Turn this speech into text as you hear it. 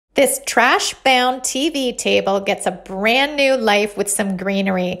This trash-bound TV table gets a brand new life with some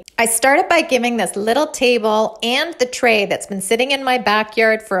greenery. I started by giving this little table and the tray that's been sitting in my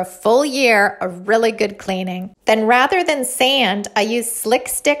backyard for a full year a really good cleaning. Then rather than sand, I used Slick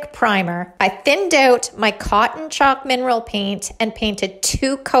Stick primer. I thinned out my cotton chalk mineral paint and painted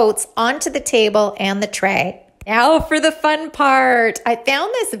 2 coats onto the table and the tray. Now for the fun part. I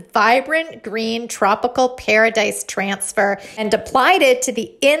found this vibrant green tropical paradise transfer and applied it to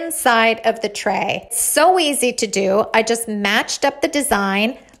the inside of the tray. So easy to do. I just matched up the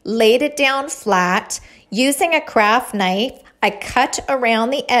design, laid it down flat. Using a craft knife, I cut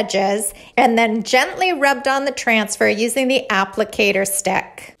around the edges and then gently rubbed on the transfer using the applicator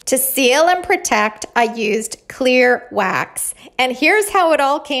stick. To seal and protect, I used clear wax. And here's how it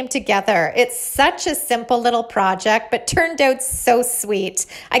all came together. It's such a simple little project, but turned out so sweet.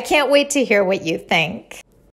 I can't wait to hear what you think.